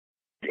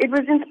It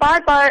was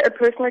inspired by a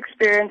personal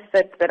experience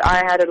that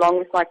I had along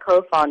with my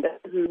co-founder,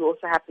 who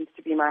also happens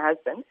to be my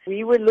husband.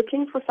 We were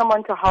looking for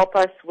someone to help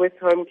us with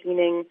home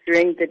cleaning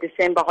during the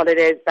December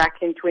holidays back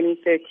in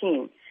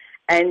 2013.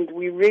 And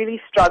we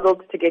really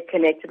struggled to get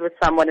connected with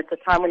someone at the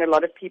time when a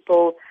lot of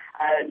people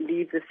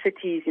leave the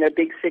cities,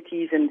 big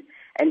cities, and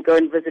go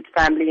and visit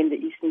family in the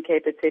Eastern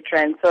Cape,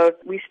 etc. And so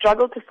we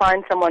struggled to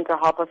find someone to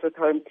help us with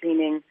home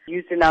cleaning,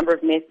 used a number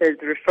of methods,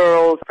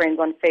 referrals, friends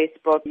on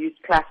Facebook, used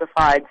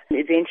classifieds, and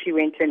eventually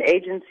went to an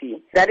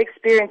agency. That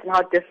experience and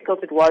how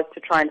difficult it was to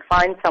try and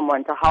find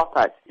someone to help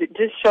us, it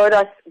just showed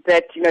us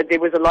that, there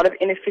was a lot of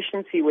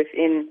inefficiency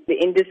within the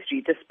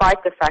industry,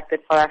 despite the fact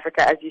that South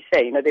Africa, as you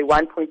say, there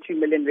are 1.2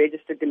 million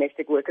registered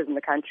domestic workers in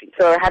the country.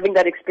 So having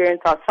that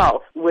experience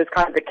ourselves was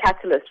kind of the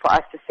catalyst for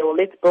us to say, well,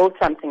 let's build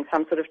something,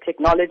 some sort of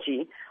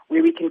technology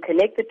where we can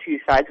connect the two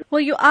sides.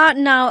 Well, you are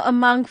now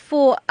among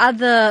 4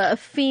 other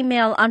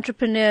female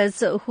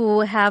entrepreneurs who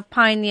have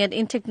pioneered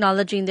in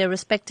technology in their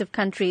respective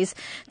countries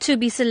to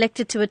be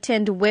selected to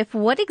attend WEF.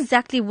 What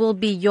exactly will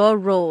be your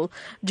role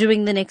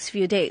during the next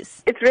few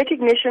days? It's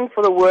recognition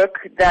for the work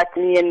that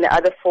me and the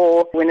other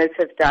 4 winners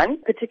have done,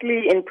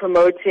 particularly in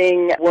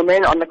promoting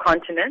women on the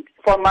continent.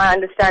 From my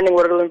understanding,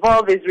 what it will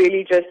involve is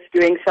really just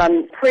doing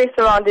some press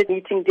around it,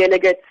 meeting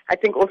delegates. I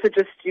think also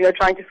just,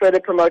 trying to further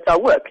promote our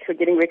work, so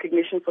getting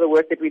recognition for the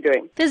work that we're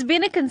doing. There's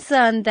been a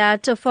concern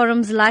that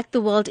forums like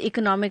the World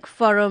Economic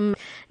Forum,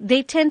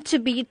 they tend to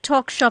be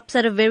talk shops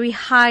at a very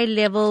high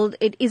level.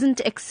 It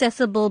isn't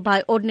accessible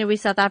by ordinary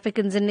South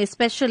Africans and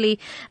especially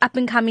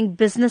up-and-coming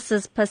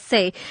businesses per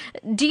se.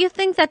 Do you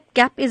think that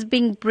gap is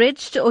being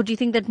bridged, or do you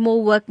think that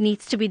more work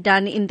needs to be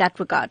done in that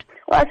regard?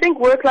 Well, I think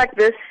work like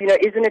this,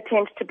 is an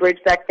attempt to bridge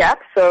that gap.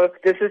 So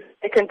this is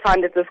the second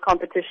time that this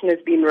competition has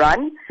been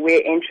run,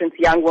 where entrants,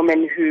 young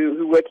women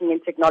who working in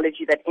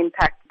technology that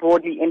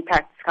broadly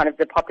impacts kind of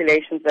the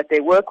populations that they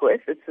work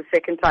with. It's the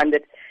second time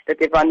that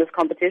they've run this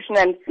competition.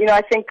 And,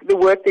 I think the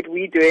work that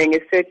we're doing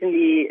is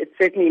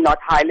certainly not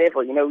high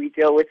level. We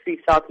deal with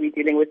SweepSouth, we're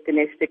dealing with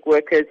domestic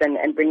workers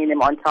and bringing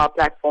them onto our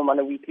platform on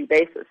a weekly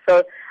basis.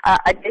 So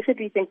I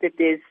definitely think that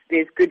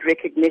there's good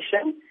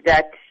recognition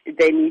that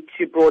they need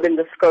to broaden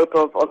the scope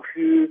of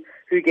who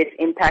gets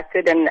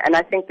impacted, and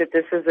I think that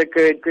this is a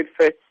good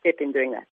first step in doing that.